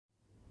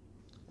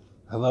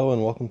Hello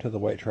and welcome to the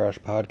White Trash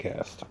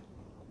Podcast.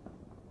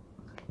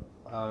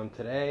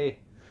 Today,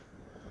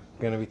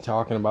 I'm going to be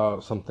talking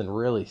about something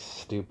really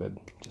stupid.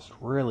 Just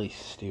really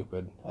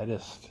stupid.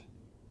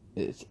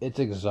 It's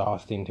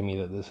exhausting to me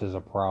that this is a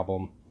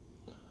problem.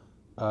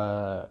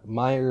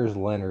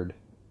 Leonard,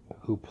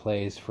 who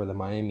plays for the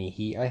Miami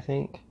Heat, I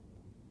think.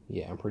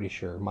 Yeah, I'm pretty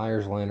sure.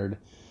 Leonard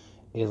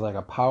is like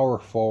a power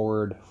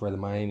forward for the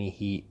Miami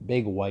Heat.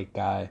 Big white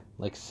guy,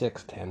 like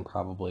 6'10"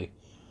 probably.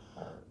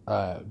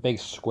 Big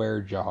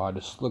square jaw,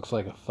 just looks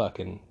like a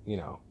fucking,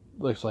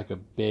 looks like a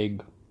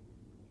big,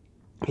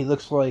 he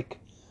looks like,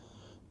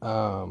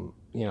 um,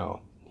 you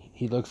know,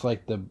 he looks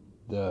like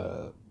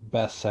the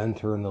best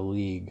center in the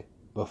league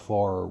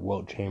before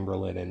Wilt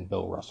Chamberlain and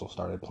Bill Russell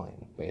started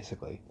playing,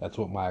 basically. That's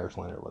what Myers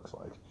Leonard looks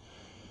like.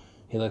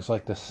 He looks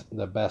like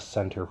the best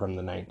center from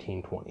the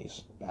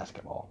 1920s,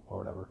 basketball, or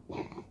whatever.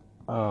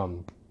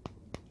 Um,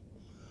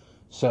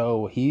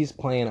 so he's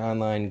playing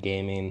online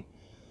gaming,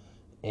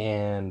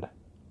 and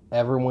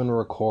everyone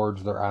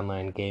records their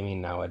online gaming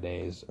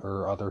nowadays,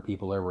 or other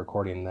people are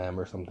recording them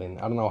or something.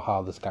 I don't know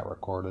how this got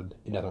recorded.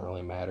 It doesn't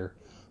really matter.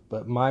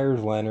 But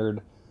Myers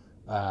Leonard,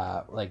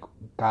 got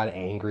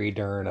angry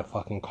during a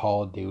fucking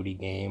Call of Duty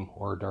game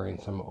or during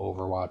some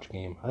Overwatch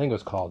game. I think it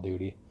was Call of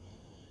Duty.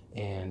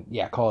 And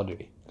yeah, Call of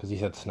Duty, because he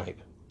said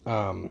snipe.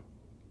 And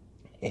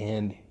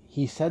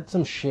he said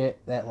some shit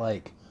that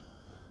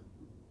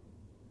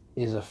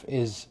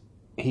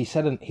he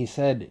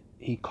said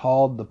he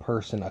called the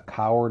person a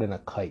coward and a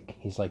kike.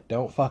 He's like,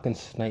 don't fucking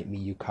snipe me,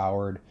 you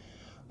coward.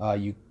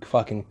 You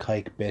fucking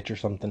kike bitch or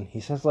something.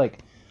 He said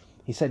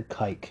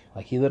kike.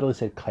 Like, he literally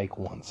said kike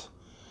once.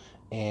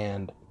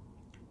 And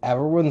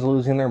everyone's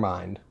losing their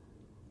mind,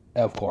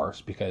 of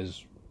course,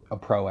 because a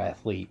pro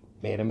athlete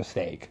made a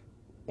mistake.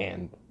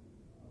 And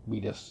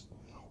we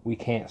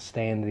can't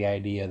stand the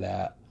idea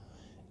that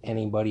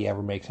anybody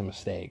ever makes a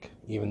mistake,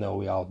 even though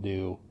we all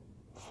do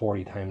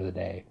 40 times a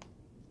day.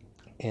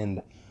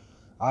 And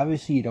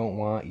obviously you don't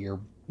want your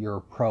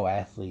pro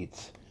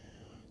athletes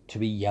to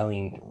be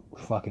yelling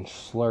fucking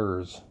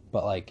slurs,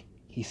 but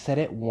he said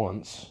it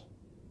once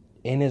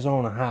in his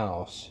own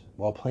house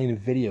while playing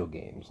video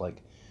games.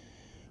 Like,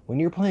 when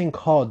you're playing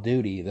Call of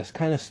Duty, this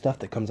kind of stuff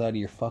that comes out of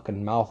your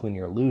fucking mouth when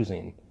you're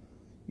losing,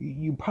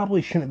 you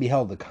probably shouldn't be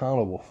held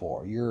accountable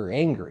for. You're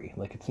angry.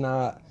 Like, it's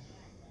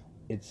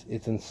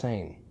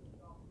insane.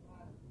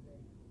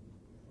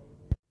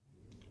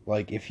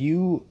 Like, if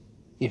you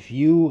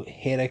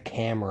hit a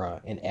camera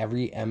in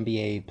every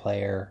NBA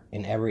player,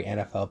 in every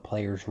NFL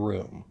player's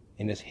room,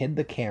 and just hid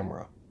the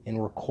camera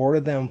and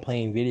recorded them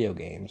playing video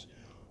games,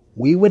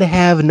 we would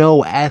have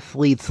no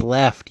athletes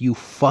left, you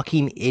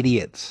fucking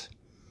idiots.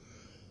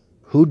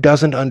 Who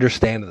doesn't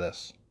understand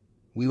this?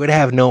 We would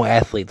have no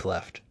athletes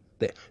left.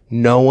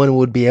 No one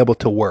would be able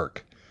to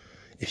work.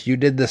 If you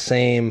did the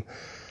same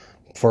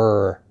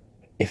for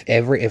if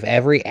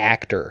every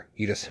actor,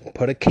 you just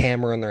put a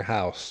camera in their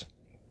house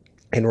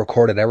and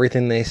recorded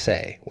everything they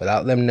say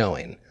without them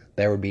knowing,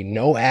 there would be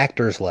no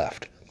actors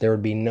left. There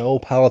would be no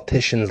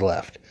politicians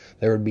left.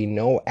 There would be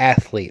no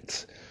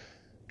athletes.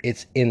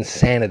 It's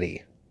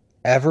insanity.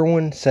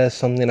 Everyone says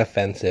something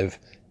offensive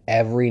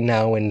every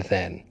now and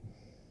then.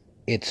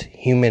 It's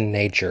human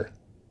nature.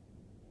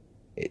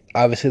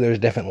 Obviously, there's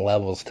different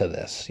levels to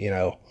this,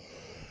 an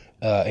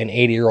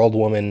 80-year-old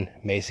woman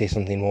may say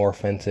something more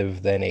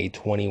offensive than a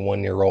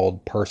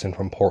 21-year-old person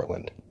from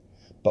Portland.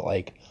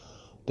 But,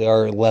 there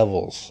are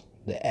levels.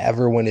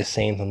 Everyone is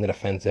saying something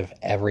offensive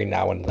every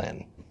now and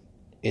then.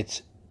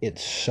 It's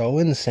so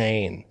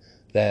insane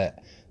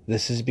that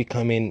this is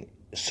becoming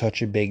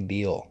such a big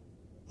deal.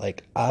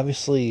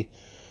 Obviously,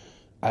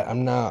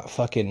 I'm not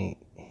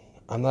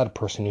a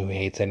person who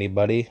hates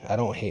anybody. I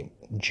don't hate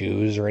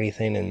Jews or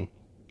anything, and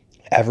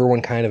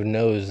everyone kind of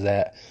knows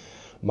that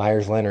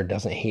Myers Leonard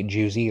doesn't hate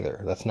Jews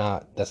either. That's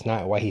not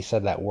why he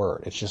said that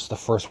word. It's just the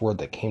first word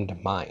that came to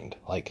mind.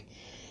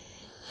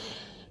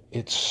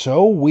 It's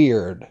so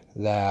weird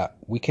that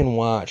we can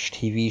watch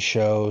TV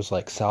shows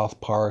like South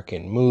Park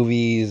and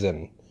movies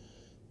and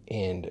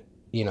the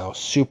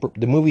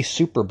movie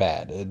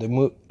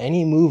Superbad.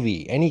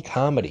 Any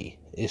comedy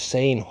is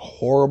saying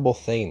horrible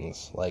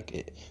things,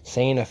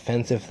 saying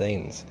offensive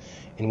things,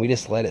 and we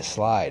just let it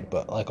slide.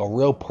 But a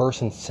real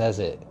person says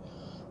it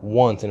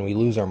once and we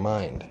lose our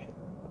mind.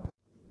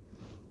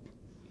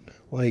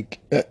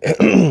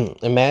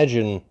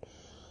 Imagine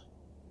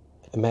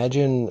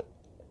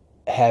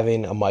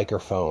having a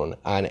microphone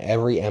on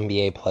every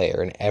NBA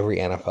player and every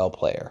NFL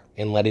player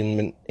and letting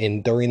them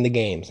in during the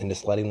games and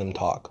just letting them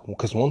talk.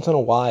 Because once in a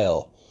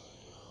while,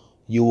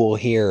 you will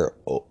overhear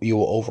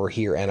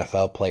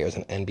NFL players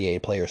and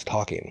NBA players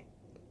talking.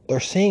 They're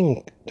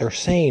saying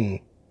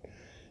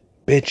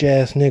bitch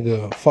ass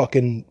nigga,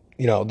 fucking,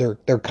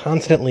 they're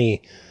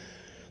constantly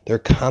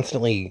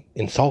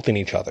insulting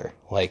each other.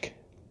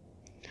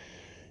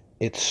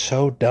 It's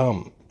so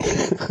dumb.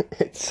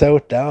 It's so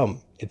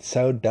dumb. It's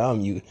so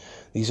dumb.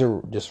 These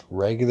are just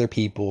regular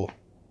people.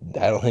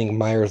 I don't think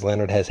Myers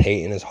Leonard has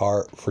hate in his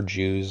heart for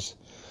Jews.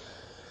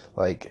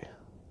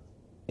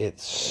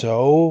 It's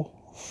so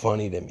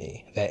funny to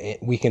me that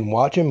we can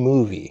watch a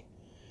movie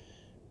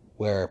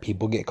where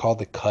people get called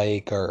the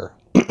kike or,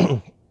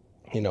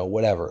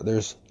 whatever.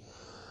 There's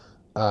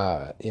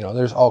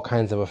all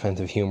kinds of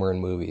offensive humor in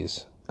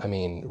movies. I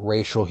mean,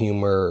 racial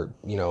humor,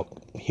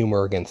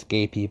 humor against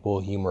gay people,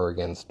 humor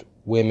against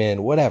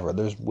women, whatever.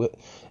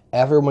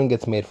 Everyone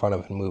gets made fun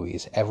of in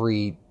movies.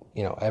 Every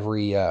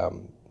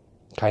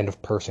kind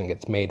of person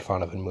gets made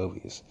fun of in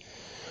movies.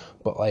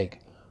 But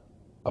like,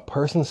 a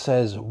person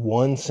says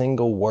one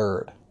single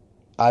word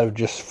out of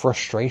just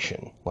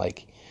frustration.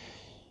 Like,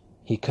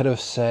 he could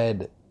have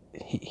said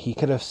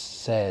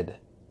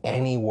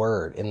any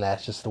word, and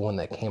that's just the one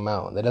that came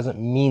out. That doesn't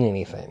mean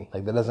anything.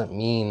 Like, that doesn't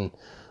mean,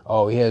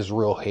 oh, he has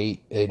real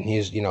hate and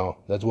he's,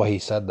 that's why he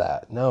said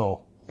that.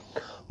 No,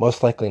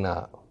 most likely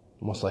not.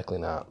 Most likely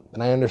not.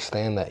 And I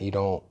understand that you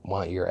don't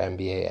want your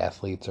NBA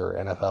athletes or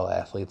NFL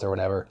athletes or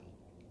whatever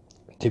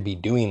to be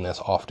doing this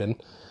often.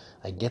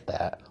 I get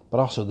that. But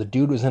also, the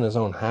dude was in his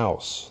own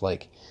house.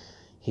 Like,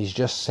 he's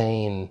just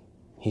raging.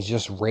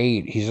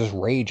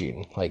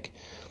 Like,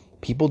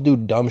 people do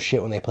dumb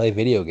shit when they play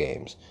video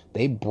games.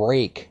 They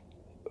break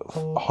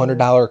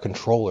 $100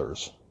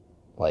 controllers.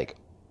 Like,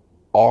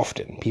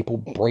 often. People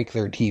break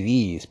their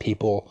TVs.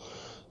 People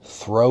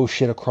throw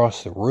shit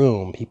across the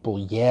room. People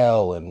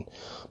yell and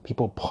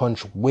people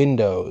punch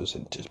windows.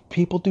 And just,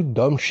 people do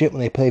dumb shit when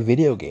they play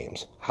video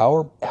games.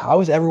 How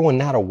is everyone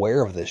not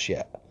aware of this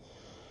yet?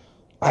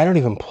 I don't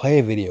even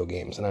play video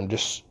games, and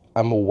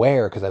I'm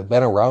aware because I've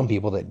been around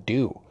people that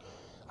do.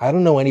 I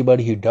don't know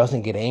anybody who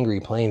doesn't get angry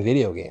playing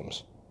video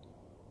games.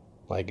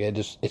 Like,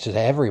 it's just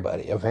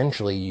everybody.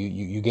 Eventually,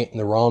 you get in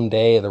the wrong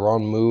day, the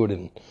wrong mood,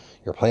 and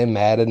you're playing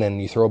Madden,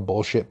 and you throw a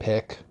bullshit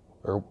pick,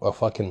 or a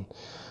fucking,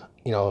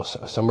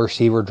 some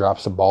receiver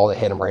drops a ball that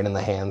hit him right in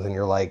the hands, and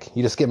you're like,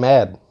 you just get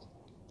mad.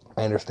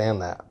 I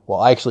understand that.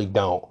 Well, I actually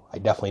don't. I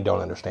definitely don't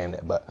understand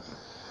it, but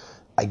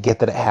I get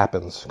that it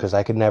happens, because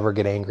I could never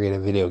get angry at a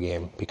video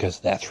game, because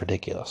that's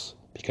ridiculous.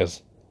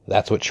 Because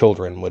that's what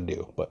children would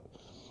do. But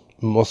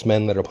most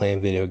men that are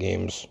playing video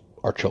games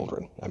are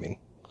children. I mean,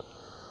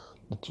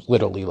 it's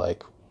literally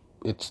like,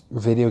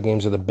 video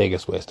games are the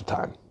biggest waste of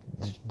time.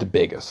 The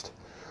biggest.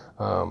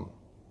 I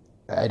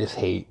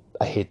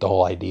hate the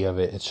whole idea of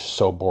it. It's just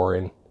so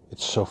boring.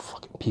 It's so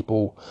fucking,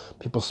 people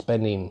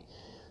spending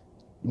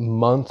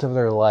months of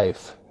their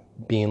life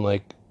being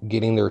like,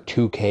 getting their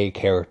 2K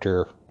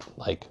character,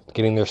 like,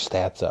 getting their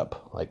stats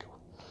up. Like,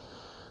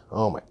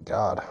 oh my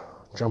god,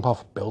 jump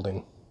off a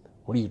building.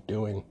 What are you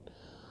doing?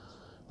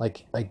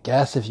 Like, I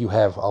guess if you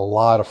have a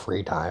lot of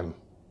free time,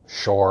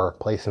 sure,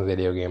 play some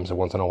video games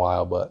once in a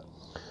while, but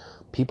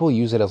people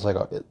use it as like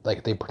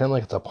they pretend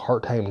like it's a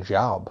part-time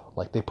job.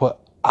 Like, they put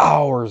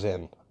hours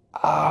a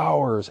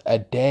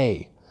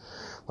day.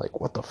 Like,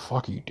 what the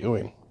fuck are you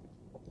doing?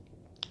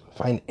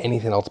 Find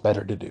anything else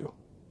better to do.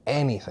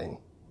 Anything.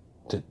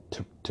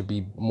 To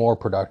be more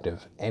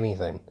productive.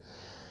 Anything.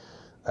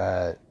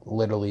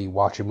 Literally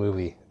watch a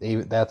movie.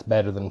 That's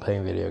better than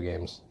playing video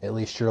games. At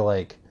least you're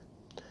like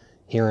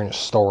hearing a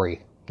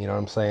story. You know what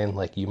I'm saying?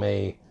 Like, you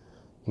may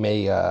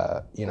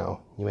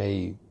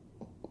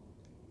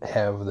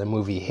have the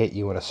movie hit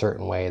you in a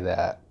certain way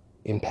that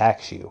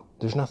impacts you.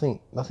 There's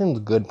nothing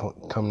good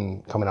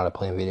coming out of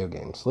playing video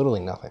games. Literally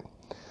nothing.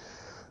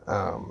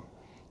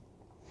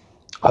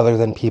 Other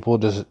than people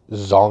just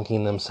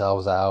zonking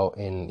themselves out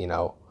and,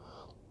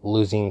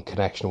 losing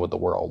connection with the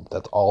world.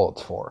 That's all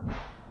it's for.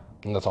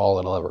 And that's all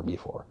it'll ever be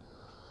for.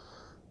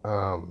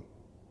 And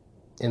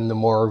the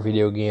more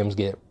video games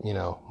get,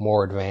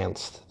 more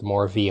advanced, the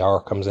more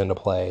VR comes into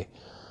play,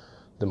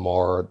 the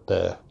more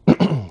the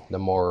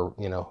more,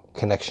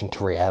 connection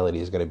to reality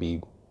is going to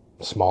be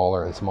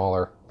smaller and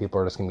smaller.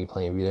 People are just going to be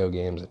playing video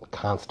games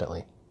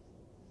constantly.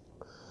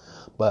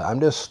 But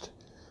I'm just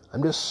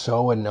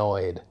so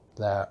annoyed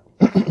that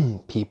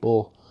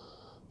people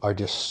are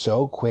just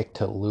so quick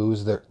to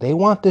lose they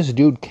want this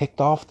dude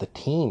kicked off the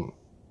team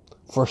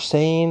for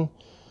saying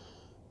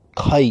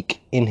kike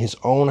in his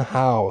own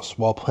house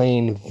while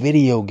playing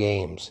video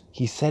games.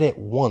 He said it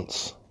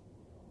once,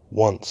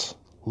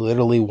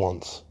 literally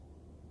once.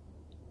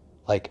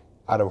 Like,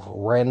 out of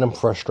random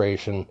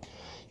frustration.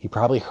 He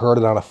probably heard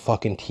it on a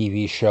fucking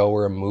TV show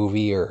or a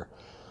movie, or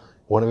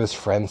one of his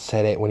friends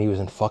said it when he was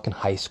in fucking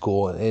high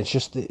school. And it's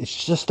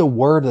just a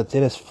word that's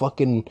in his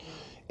fucking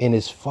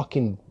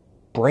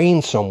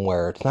brain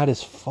somewhere. It's not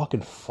his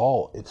fucking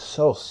fault. It's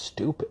so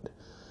stupid.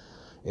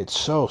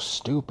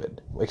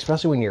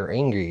 Especially when you're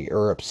angry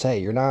or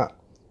upset. You're not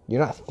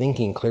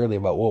thinking clearly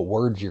about what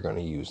words you're going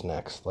to use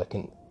next. Like,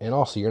 and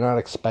also you're not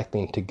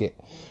expecting to get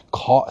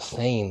caught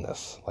saying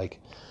this.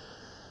 Like,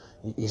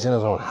 he's in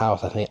his own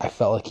house. I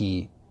felt like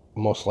he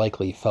most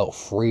likely felt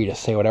free to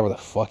say whatever the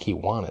fuck he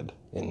wanted.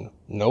 And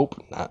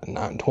nope, not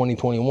in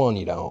 2021.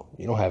 You don't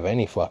have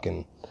any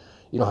fucking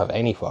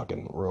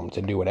room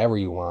to do whatever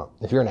you want.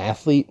 If you're an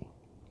athlete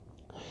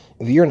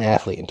in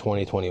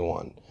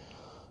 2021,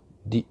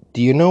 do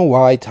you know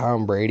why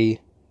Tom Brady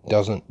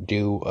doesn't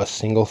do a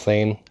single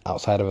thing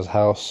outside of his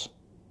house?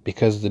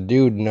 Because the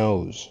dude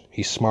knows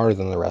he's smarter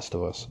than the rest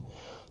of us.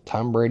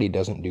 Tom Brady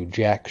doesn't do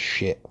jack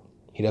shit.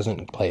 He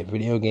doesn't play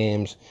video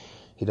games.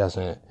 He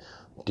doesn't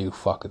do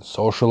fucking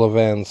social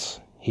events.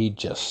 He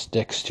just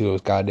sticks to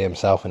his goddamn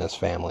self and his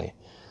family.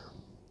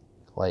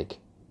 Like,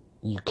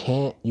 you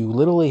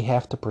literally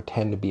have to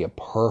pretend to be a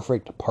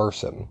perfect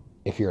person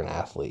if you're an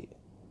athlete.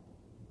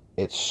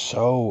 It's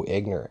so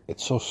ignorant.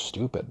 It's so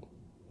stupid.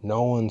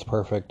 No one's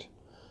perfect.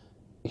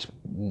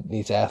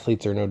 These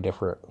athletes are no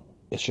different.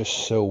 It's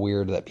just so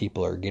weird that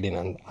people are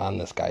getting on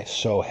this guy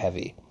so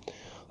heavy.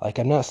 Like,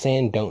 I'm not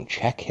saying don't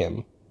check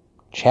him.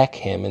 Check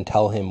him and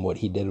tell him what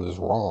he did was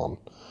wrong.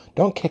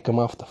 Don't kick him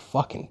off the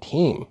fucking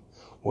team.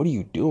 What are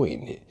you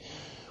doing?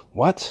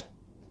 What?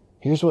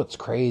 Here's what's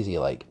crazy.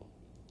 Like,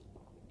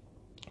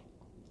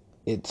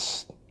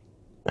 it's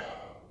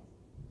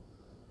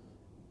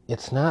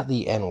not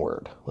the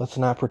N-word. Let's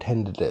not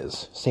pretend it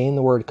is. Saying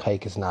the word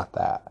kike is not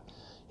that.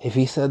 If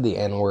he said the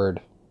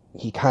N-word,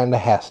 he kind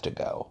of has to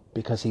go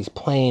because he's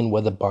playing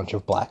with a bunch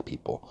of black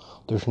people.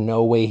 There's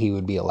no way he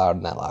would be allowed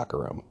in that locker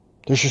room.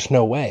 There's just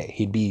no way.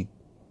 He'd be,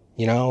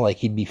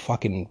 he'd be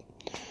fucking,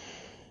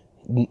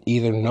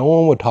 either no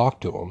one would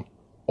talk to him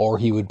or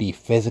he would be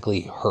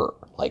physically hurt.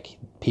 Like,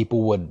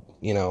 people would,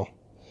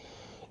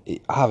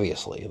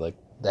 obviously, like,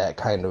 that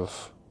kind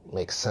of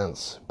makes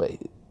sense. But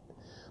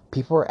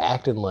people are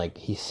acting like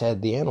he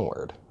said the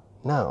N-word.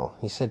 No,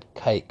 he said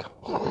kike.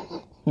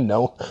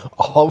 No,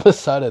 all of a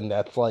sudden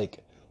that's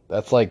like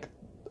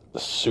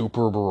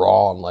super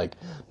wrong. Like,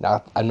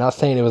 I'm not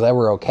saying it was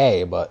ever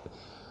okay, but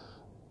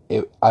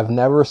I've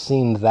never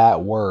seen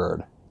that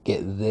word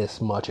get this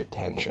much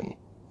attention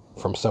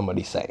from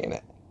somebody saying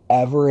it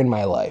ever in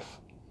my life.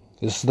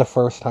 This is the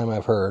first time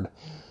I've heard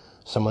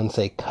someone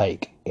say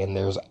kike and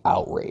there's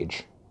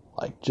outrage.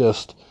 Like,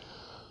 just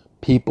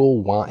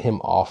people want him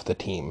off the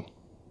team.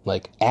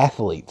 Like,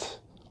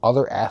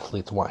 other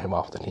athletes want him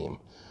off the team.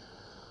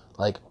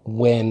 Like,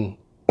 when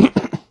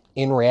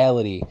in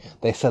reality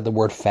they said the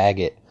word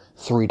faggot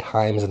 3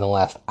 times in the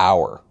last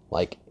hour.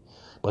 Like,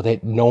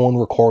 but no one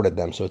recorded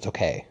them, so it's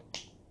okay.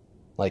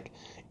 Like,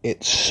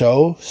 it's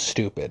so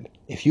stupid.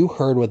 If you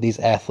heard what these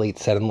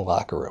athletes said in the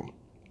locker room,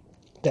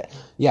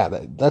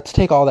 let's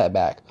take all that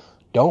back.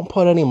 Don't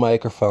put any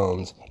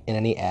microphones in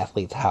any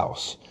athlete's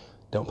house.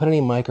 Don't put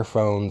any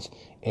microphones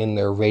in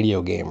their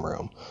video game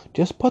room.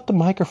 Just put the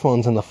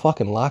microphones in the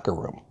fucking locker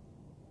room.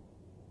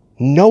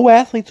 No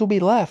athletes will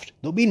be left.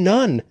 There'll be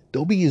none.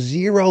 There'll be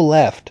 0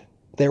 left.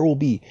 There will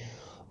be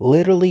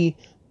literally,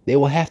 they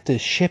will have to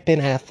ship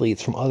in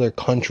athletes from other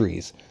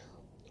countries.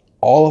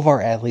 All of our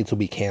athletes will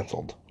be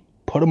canceled.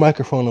 Put a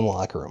microphone in the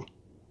locker room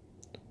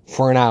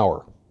for an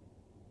hour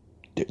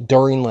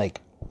during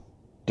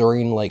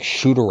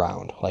shoot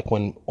around, like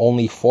when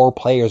only 4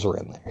 players are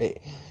in there.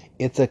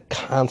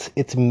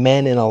 It's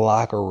men in a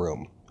locker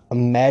room.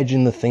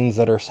 Imagine the things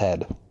that are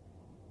said.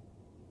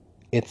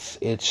 It's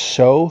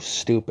so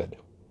stupid.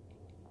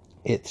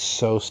 It's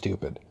so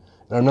stupid.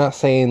 And I'm not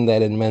saying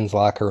that in men's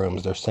locker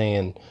rooms they're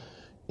saying,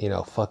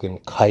 fucking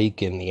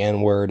kike and the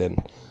N-word,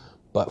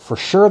 but for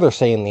sure they're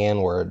saying the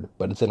N-word,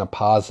 but it's in a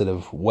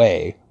positive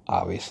way,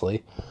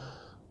 obviously.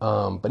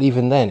 But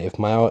even then,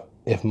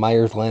 if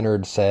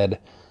Myers-Leonard said,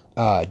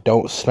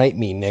 "Don't snipe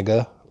me,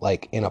 nigga,"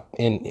 like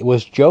it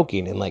was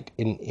joking,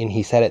 and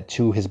he said it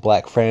to his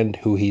black friend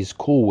who he's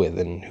cool with,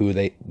 and who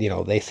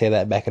they say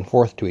that back and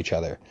forth to each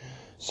other.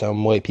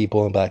 Some white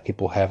people and black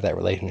people have that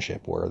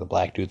relationship where the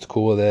black dude's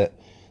cool with it,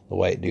 the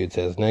white dude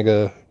says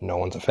nigga, no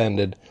one's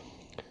offended.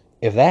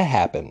 If that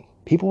happened,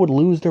 people would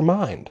lose their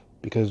mind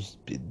because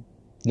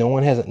no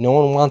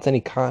one wants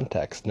any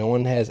context. No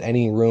one has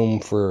any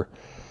room for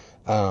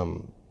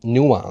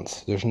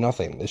nuance. There's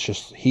nothing. It's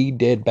just he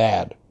did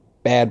bad.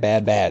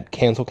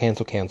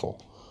 Cancel.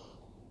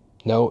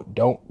 No,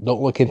 don't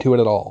look into it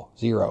at all.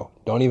 0.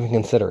 Don't even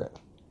consider it.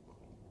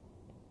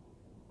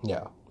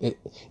 Yeah.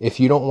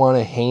 If you don't want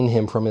to hang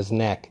him from his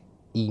neck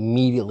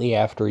immediately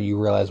after you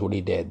realize what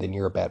he did, then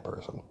you're a bad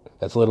person.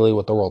 That's literally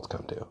what the world's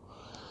come to.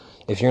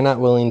 If you're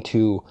not willing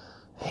to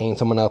hang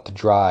someone out to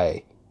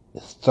dry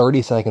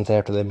 30 seconds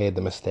after they made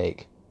the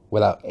mistake,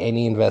 without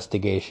any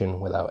investigation,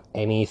 without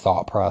any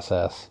thought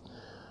process,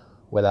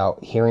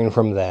 without hearing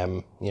from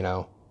them,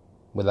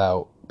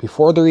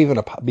 before they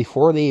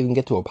even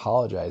get to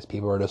apologize,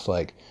 people are just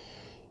like,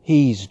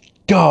 he's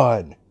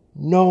done,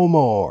 no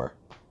more,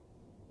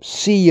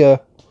 see ya.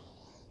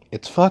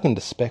 It's fucking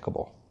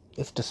despicable.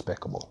 It's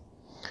despicable.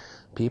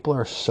 People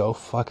are so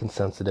fucking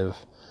sensitive.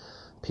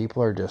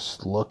 People are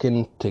just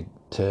looking to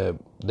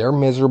they're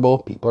miserable.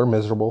 People are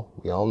miserable.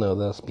 We all know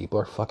this. People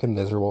are fucking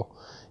miserable.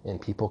 And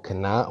people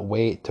cannot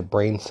wait to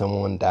bring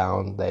someone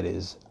down that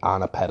is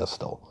on a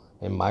pedestal.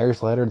 And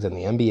Myers-Leonard's in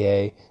the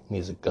NBA, and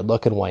he's a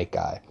good-looking white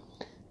guy.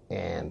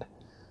 And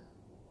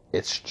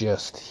it's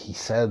just, he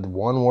said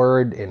one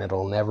word, and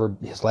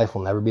his life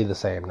will never be the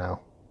same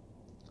now.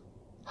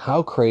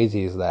 How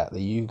crazy is that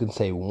you can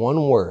say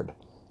one word,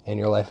 and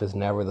your life is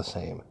never the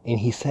same? And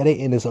he said it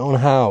in his own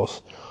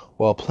house,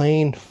 while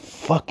playing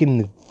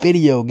fucking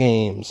video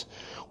games,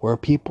 where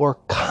people are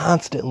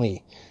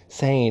constantly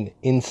saying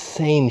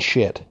insane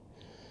shit.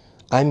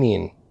 I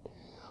mean,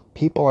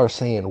 people are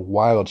saying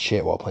wild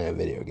shit while playing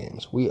video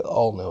games. We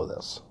all know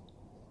this.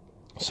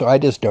 So I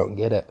just don't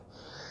get it.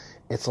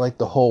 It's like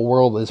the whole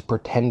world is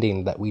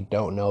pretending that we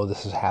don't know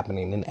this is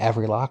happening in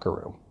every locker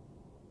room.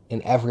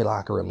 In every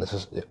locker room, this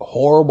is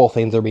horrible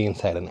things are being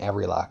said in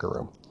every locker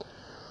room.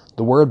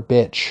 The word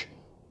bitch,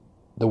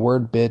 the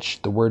word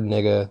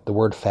nigga, the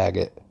word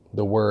faggot,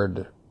 the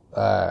word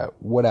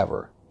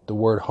whatever, the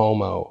word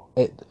homo.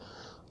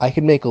 I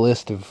could make a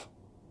list of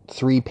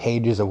 3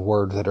 pages of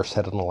words that are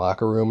said in the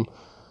locker room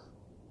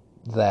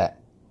that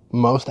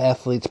most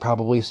athletes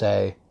probably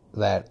say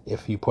that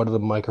if you put a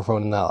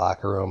microphone in that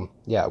locker room,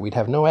 yeah, we'd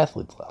have no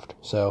athletes left.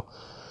 So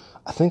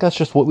I think that's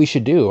just what we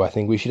should do. I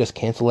think we should just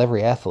cancel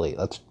every athlete.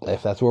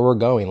 If that's where we're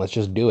going, let's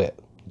just do it.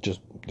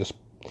 Just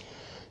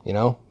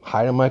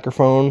hide a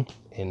microphone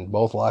in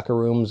both locker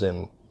rooms,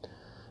 and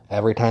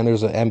every time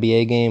there's an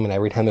NBA game and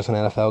every time there's an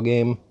NFL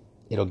game,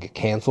 it'll get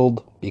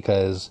canceled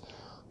because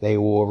they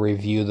will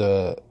review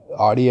the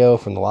audio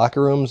from the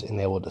locker rooms and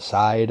they will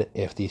decide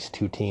if these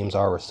 2 teams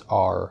are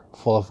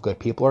full of good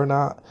people or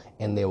not,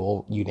 and they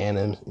will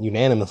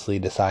unanimously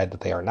decide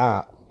that they are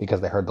not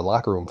because they heard the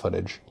locker room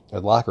footage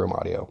or the locker room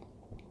audio,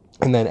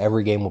 and then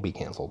every game will be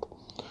canceled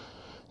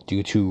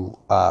due to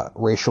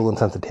racial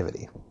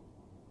insensitivity.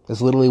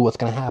 That's literally what's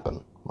going to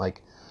happen.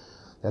 Like,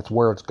 that's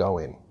where it's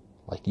going.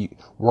 Like,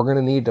 we're going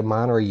to need to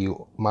monitor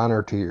you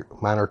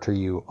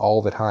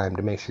all the time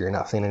to make sure you're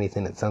not saying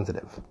anything that's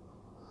sensitive.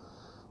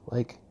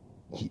 Like,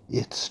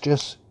 it's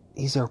just,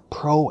 these are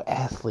pro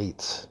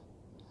athletes.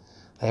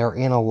 They are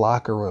in a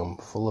locker room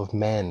full of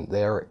men.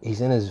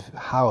 He's in his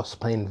house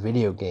playing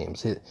video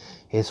games.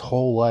 His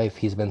whole life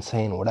he's been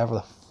saying whatever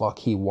the fuck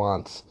he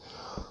wants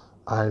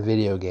on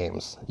video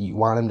games. You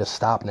want him to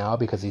stop now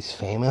because he's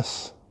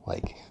famous?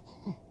 Like,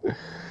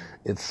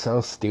 it's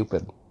so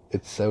stupid.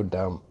 It's so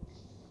dumb.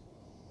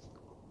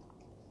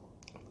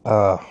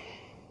 Yeah.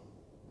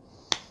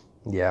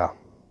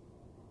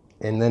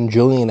 And then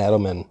Julian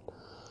Edelman,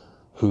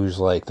 who's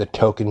like the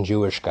token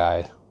Jewish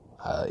guy.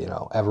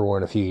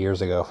 Everyone a few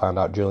years ago found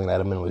out Julian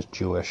Edelman was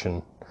Jewish,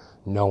 and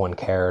no one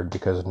cared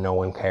because no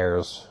one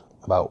cares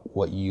about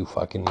what you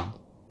fucking,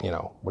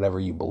 whatever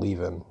you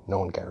believe in. No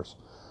one cares.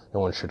 No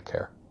one should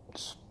care.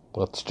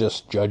 Let's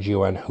just judge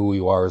you on who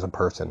you are as a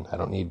person. I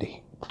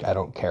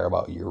don't care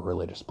about your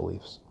religious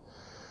beliefs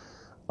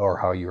or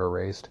how you were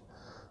raised.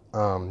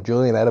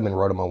 Julian Edelman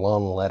wrote him a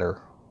long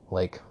letter,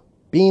 like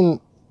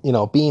being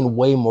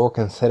way more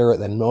considerate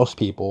than most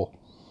people,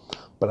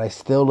 but I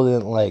still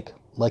didn't like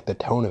the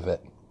tone of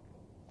it.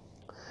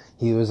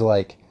 He was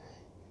like,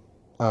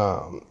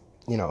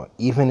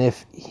 even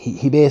if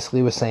he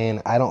basically was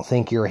saying, I don't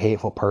think you're a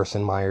hateful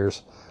person,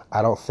 Myers.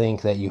 I don't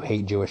think that you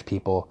hate Jewish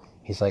people.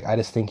 He's like, I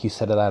just think you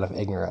said it out of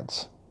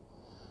ignorance.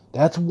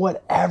 That's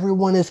what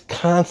everyone is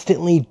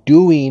constantly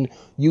doing,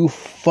 you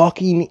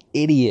fucking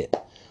idiot.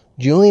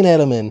 Julian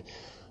Edelman,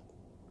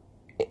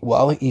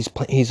 well,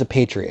 he's a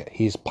Patriot.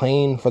 He's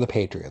playing for the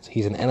Patriots.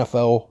 He's an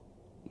NFL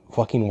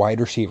fucking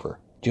wide receiver.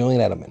 Julian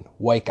Edelman,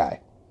 white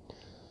guy.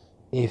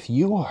 If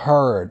you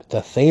heard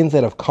the things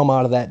that have come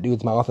out of that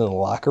dude's mouth in the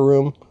locker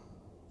room,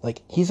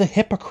 like, he's a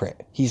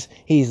hypocrite. He's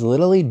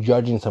literally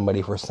judging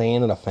somebody for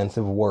saying an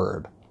offensive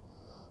word.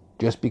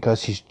 Just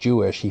because he's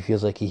Jewish, he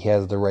feels like he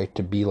has the right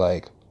to be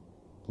like,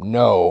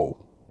 no,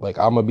 like,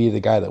 I'm gonna be the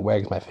guy that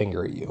wags my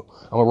finger at you.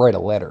 I'm gonna write a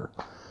letter.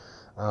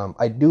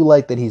 I do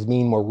like that he's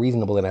being more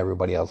reasonable than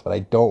everybody else, but I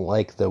don't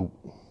like the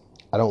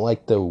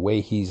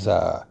way he's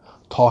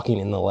talking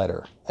in the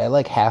letter. I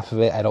like half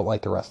of it. I don't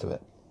like the rest of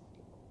it.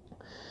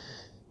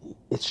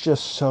 It's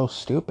just so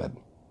stupid.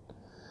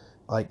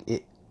 Like,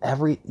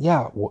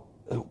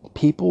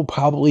 people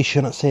probably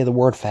shouldn't say the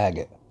word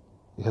faggot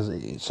because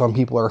some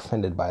people are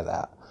offended by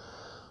that.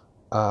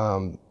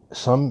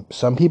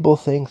 Some people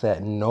think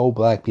that no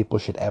black people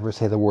should ever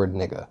say the word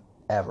nigga,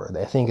 ever.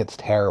 They think it's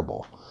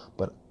terrible.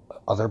 But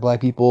other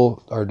black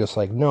people are just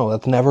like, no,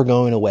 that's never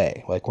going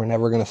away. Like, we're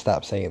never going to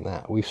stop saying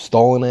that. We've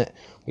stolen it.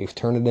 We've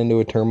turned it into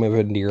a term of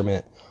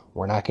endearment.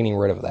 We're not getting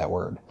rid of that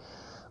word.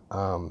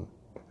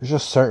 There's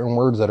just certain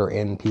words that are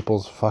in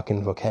people's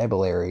fucking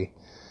vocabulary.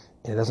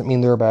 And it doesn't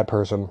mean they're a bad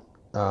person.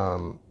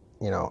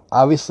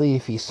 Obviously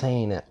if he's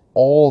saying it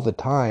all the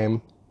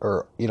time,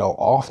 or,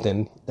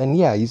 often, then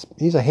yeah,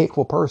 he's a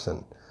hateful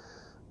person.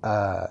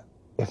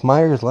 If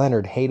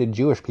Leonard hated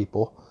Jewish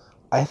people,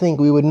 I think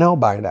we would know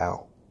by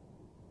now.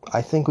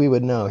 I think we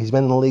would know. He's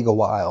been in the league a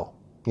while,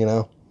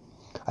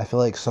 I feel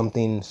like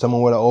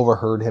someone would have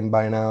overheard him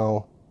by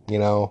now,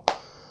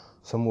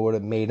 someone would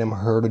have made him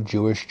heard a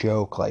Jewish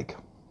joke. Like,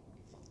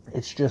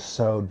 it's just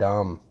so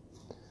dumb.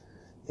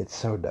 It's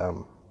so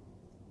dumb.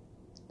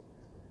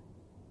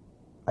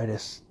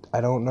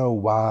 I don't know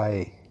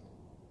why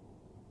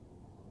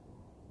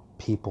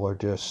people are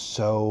just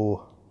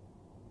so,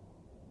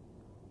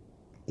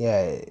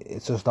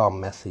 it's just all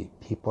messy.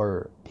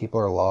 People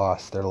are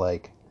lost. They're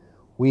like,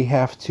 we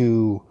have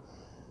to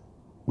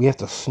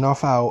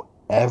snuff out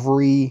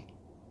every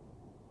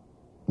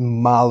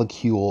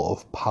molecule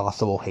of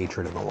possible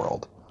hatred in the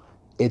world.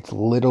 It's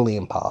literally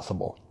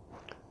impossible.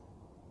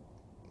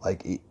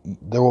 Like,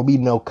 there will be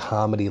no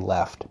comedy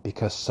left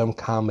because some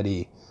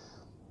comedy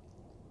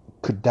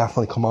could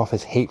definitely come off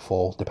as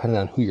hateful depending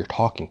on who you're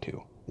talking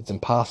to. It's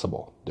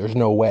impossible. There's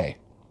no way.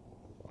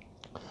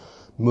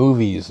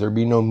 Movies, there'd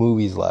be no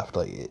movies left.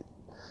 Like,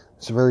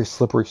 it's a very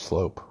slippery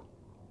slope.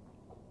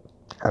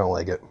 I don't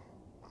like it.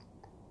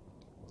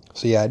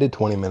 So yeah, I did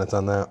 20 minutes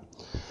on that.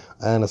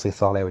 I honestly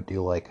thought I would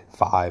do like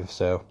 5,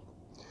 so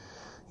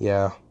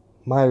yeah.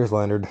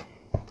 Leonard,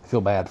 I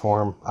feel bad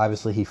for him.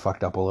 Obviously he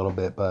fucked up a little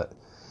bit, but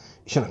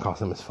it shouldn't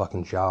cost him his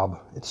fucking job.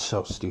 It's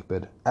so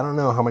stupid. I don't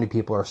know how many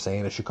people are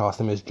saying it should cost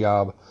him his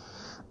job.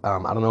 I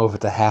don't know if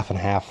it's a half and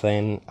half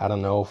thing. I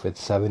don't know if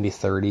it's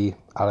 70-30.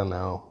 I don't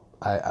know.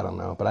 I don't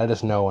know. But I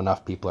just know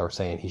enough people are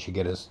saying he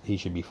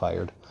should be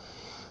fired.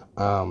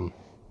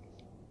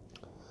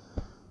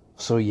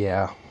 So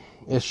yeah,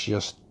 it's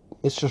just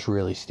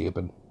really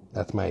stupid.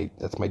 That's my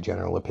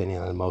general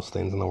opinion on most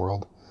things in the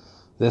world.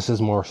 This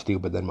is more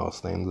stupid than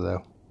most things,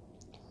 though.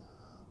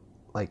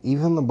 Like,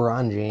 even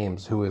LeBron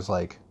James, who is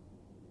like,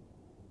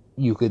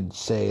 you could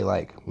say,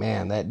 like,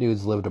 man, that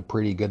dude's lived a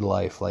pretty good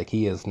life. Like,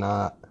 he has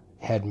not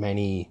had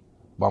many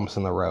bumps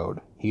in the road.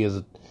 He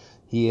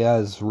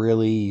has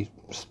really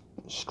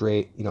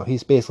straight,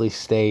 he's basically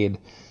stayed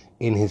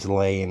in his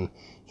lane.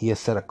 He has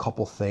said a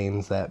couple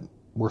things that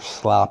were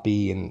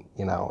sloppy and,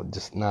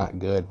 just not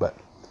good. But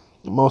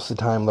most of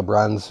the time,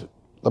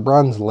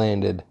 LeBron's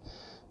landed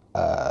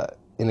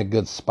in a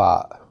good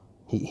spot.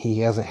 He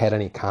hasn't had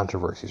any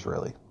controversies,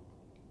 really.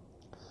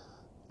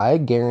 I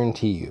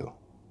guarantee you,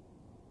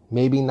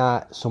 maybe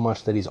not so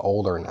much that he's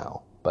older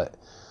now, but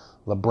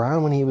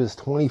LeBron, when he was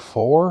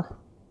 24,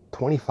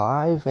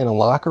 25, in a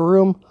locker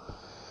room,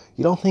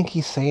 you don't think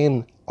he's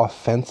saying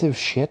offensive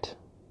shit?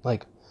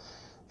 Like,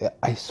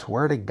 I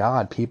swear to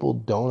God, people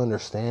don't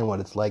understand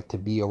what it's like to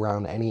be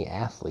around any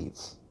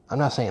athletes. I'm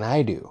not saying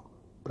I do,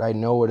 but I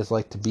know what it's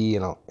like to be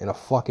in a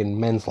fucking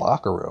men's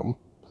locker room.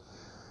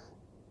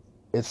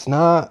 It's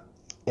not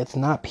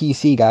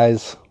PC,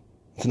 guys.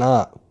 It's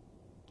not.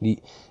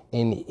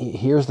 And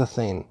here's the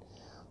thing.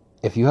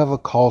 If you have a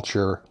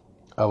culture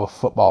of a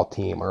football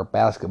team or a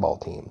basketball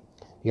team,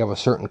 you have a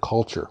certain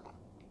culture.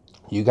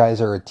 You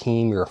guys are a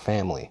team, you're a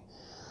family.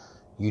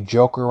 You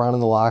joke around in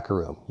the locker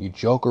room. You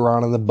joke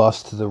around on the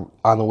bus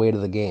on the way to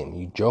the game.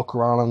 You joke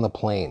around on the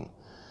plane.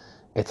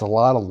 It's a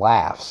lot of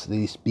laughs.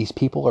 These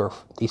people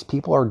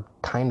are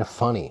kind of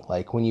funny.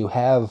 Like, when you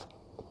have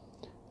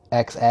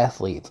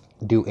ex-athletes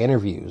do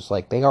interviews,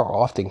 like, they are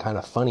often kind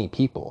of funny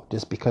people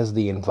just because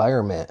the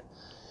environment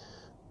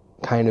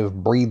kind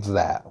of breeds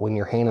that. When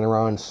you're hanging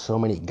around so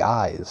many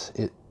guys,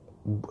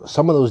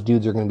 some of those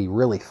dudes are going to be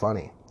really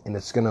funny, and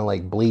it's going to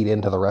like bleed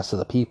into the rest of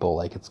the people.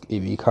 Like, it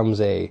becomes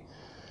it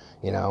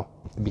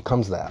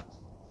becomes that.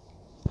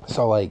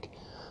 So, like,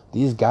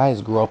 these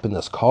guys grew up in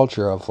this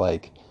culture of,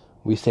 like,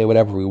 we say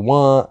whatever we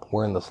want,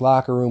 we're in this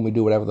locker room, we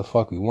do whatever the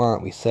fuck we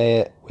want, we say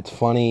it, it's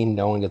funny,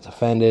 no one gets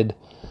offended.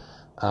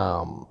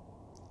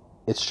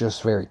 It's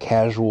just very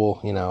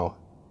casual,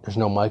 there's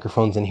no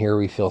microphones in here,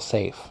 we feel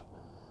safe.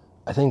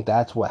 I think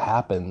that's what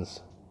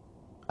happens.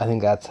 I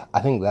think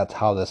that's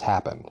how this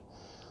happened.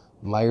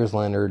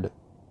 Leonard,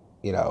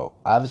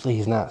 obviously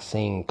he's not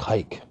saying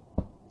kike,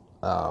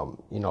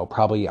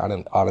 probably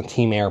on a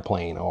team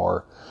airplane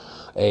or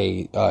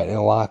in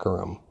a locker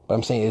room. But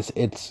I'm saying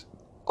it's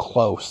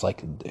close.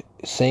 Like,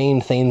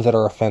 saying things that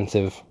are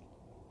offensive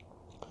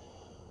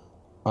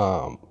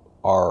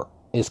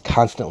is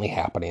constantly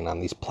happening on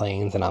these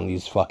planes and on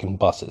these fucking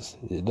buses.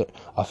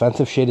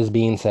 Offensive shit is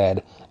being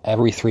said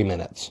every 3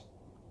 minutes.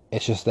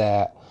 It's just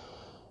that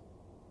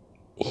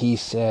he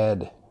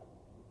said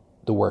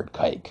the word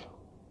kike.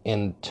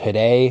 And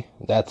today,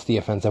 that's the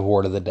offensive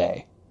word of the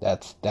day.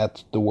 That's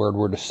the word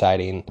we're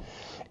deciding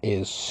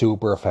is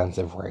super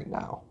offensive right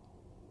now.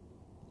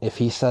 If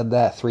he said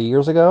that 3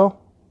 years ago,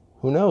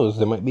 who knows?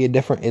 It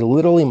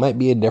literally might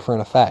be a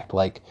different effect.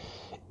 Like,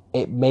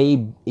 it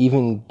may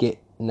even get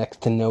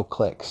next to no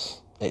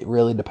clicks. It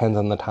really depends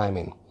on the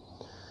timing.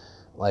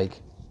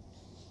 Like,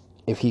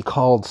 if he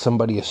called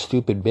somebody a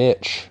stupid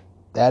bitch,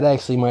 that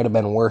actually might have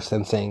been worse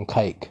than saying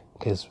kike,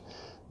 because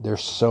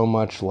there's so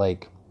much,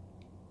 like,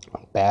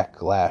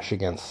 backlash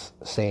against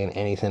saying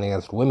anything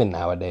against women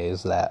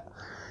nowadays that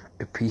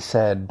if he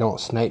said, don't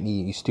snipe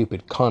me, you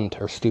stupid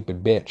cunt or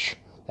stupid bitch,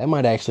 that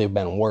might actually have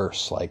been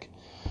worse. Like,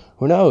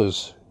 who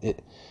knows?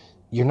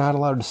 You're not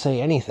allowed to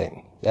say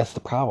anything. That's the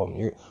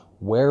problem.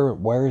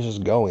 Where is this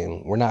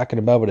going? We're not going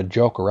to be able to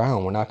joke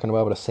around. We're not going to be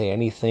able to say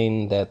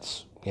anything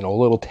that's, a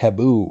little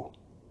taboo.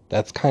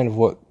 That's kind of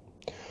what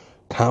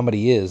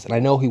comedy is. And I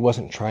know he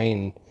wasn't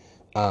trying.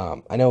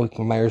 I know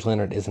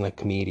Leonard isn't a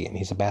comedian.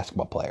 He's a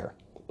basketball player.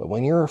 But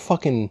when you're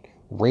fucking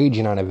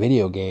raging on a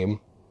video game,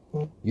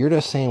 you're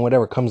just saying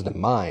whatever comes to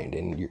mind,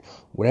 and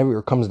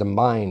whatever comes to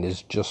mind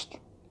is just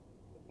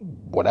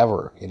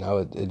whatever,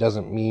 it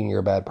doesn't mean you're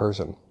a bad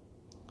person.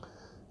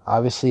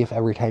 Obviously, if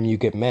every time you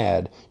get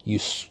mad, you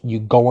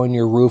go on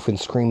your roof and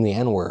scream the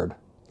N-word,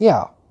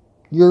 yeah,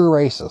 you're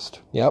a racist.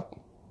 Yep.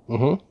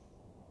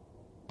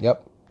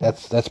 Yep.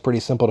 That's pretty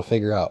simple to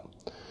figure out.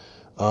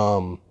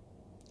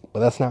 But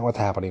that's not what's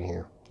happening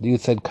here.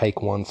 Dude said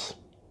kike once.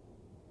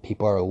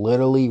 People are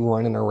literally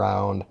running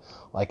around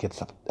like it's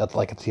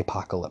the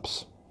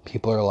apocalypse.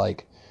 People are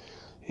like,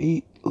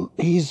 he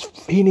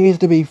needs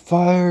to be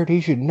fired.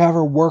 He should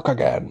never work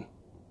again.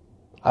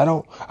 I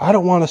don't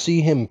want to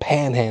see him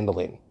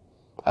panhandling.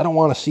 I don't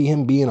want to see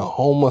him being a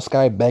homeless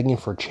guy begging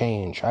for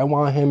change. I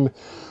want him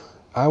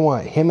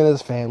and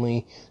his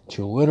family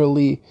to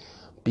literally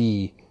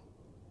be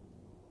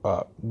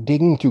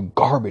digging through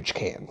garbage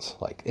cans.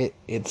 Like,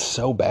 it's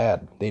so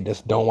bad. They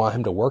just don't want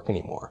him to work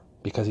anymore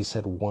because he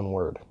said one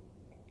word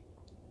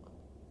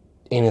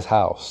in his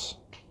house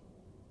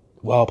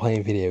while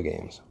playing video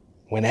games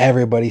when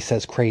everybody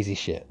says crazy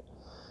shit.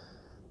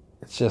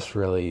 It's just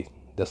really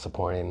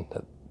disappointing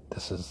that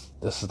this is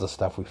the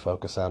stuff we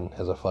focus on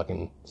as a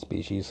fucking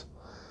species.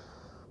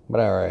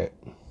 But alright.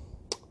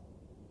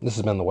 This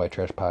has been the White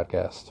Trash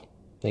Podcast.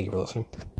 Thank you for listening.